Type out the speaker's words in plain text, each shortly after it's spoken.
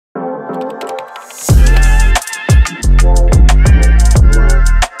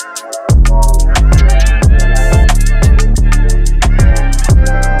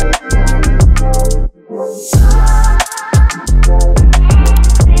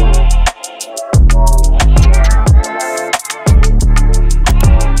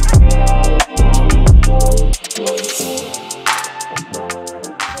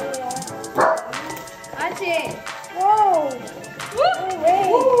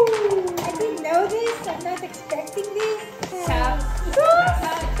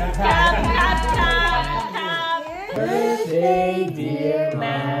Birthday, dear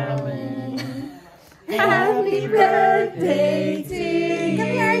mommy. Happy birthday to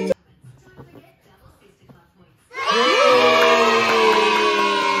you.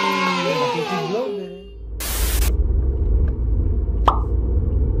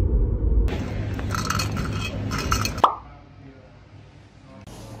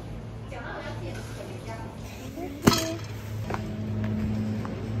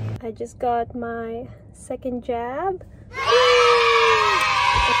 I just got my second jab,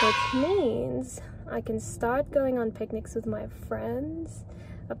 which means I can start going on picnics with my friends,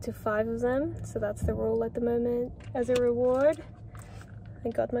 up to 5 of them, so that's the rule at the moment. As a reward, I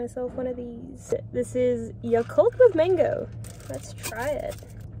got myself one of these. This is Yakult with mango. Let's try it.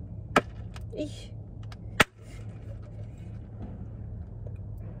 Eesh.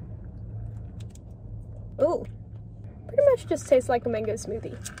 Ooh, pretty much just tastes like a mango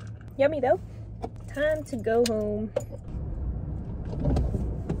smoothie. Yummy though. Time to go home.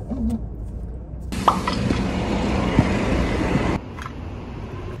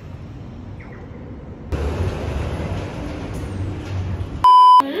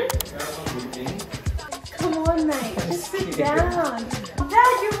 Come on, mate. Just sit down.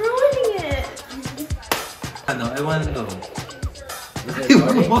 Dad, you're ruining it. Ano, I want to.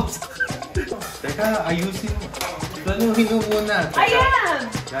 Teka, ayusin mo. Planuhin mo muna. I am!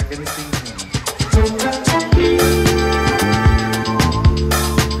 Gagalitin mo.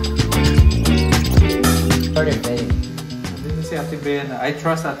 Sorry, babe. Dito si Ate Bea na. I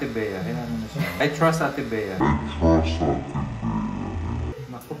trust Ate Bea. Kaya ano na siya. I trust Ate Bea.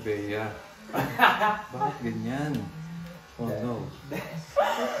 Naku, Bea. Bakit ganyan? Oh no.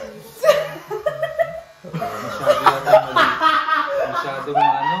 Masyadong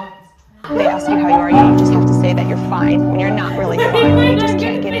ano? They ask you how you are, you just have to say that you're fine when you're not really fine. You just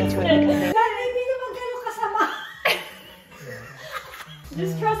can't get into it because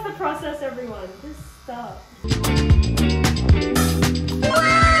Just trust the process, everyone. Just stop.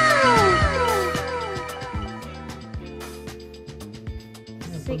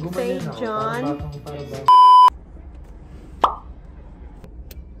 Sick St. John.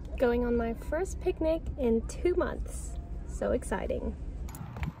 Going on my first picnic in 2 months. So exciting.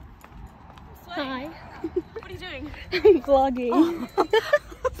 Hi. What are you doing? I'm vlogging.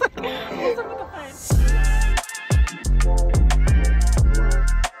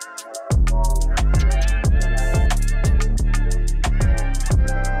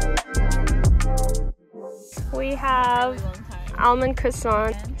 We have almond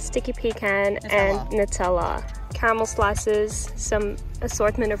croissant, sticky pecan, and Nutella. Caramel slices, some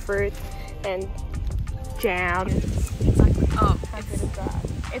assortment of fruit, and jam. Oh, how good is that?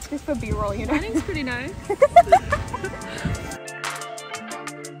 It's just for B-roll, you know? I think it's pretty nice.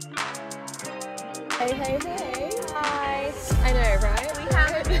 Hey, hey, hey. Hi. I know, right? We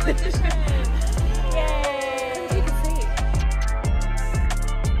have a new addition. Yay. Take a seat.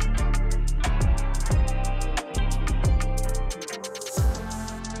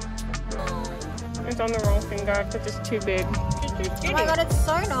 It's on the wrong finger because it's too big. Oh my god, it's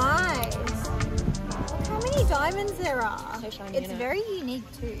so nice. Look how many diamonds there are. So shiny, It's very unique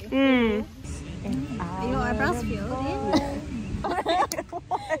too. Mmm. Are your eyebrows filled in?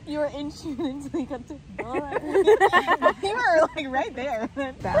 You were in tune until you got to You were like right there.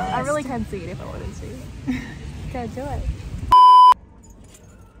 I really can't see it if I wanted to. Go do it.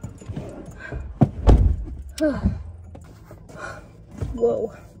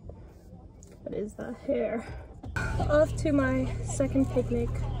 Whoa. What is that hair? Off to my second picnic.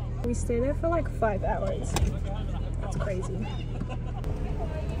 We stayed there for like 5 hours. That's crazy.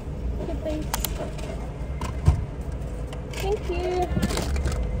 Okay, thanks. Thank you.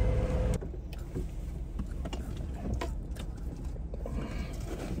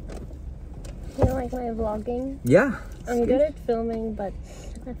 You like my vlogging? Yeah. I'm good at filming, but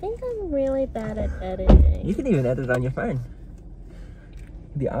I think I'm really bad at editing. You can even edit on your phone.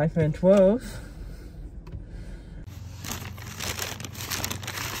 The iPhone 12.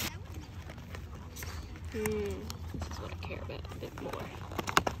 This is what I care about a bit more.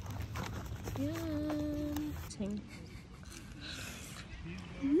 Yum.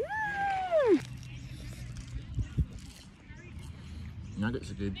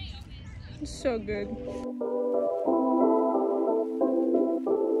 Nuggets are good. It's so good.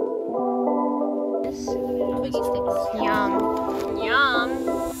 Twiggy sticks. Yum.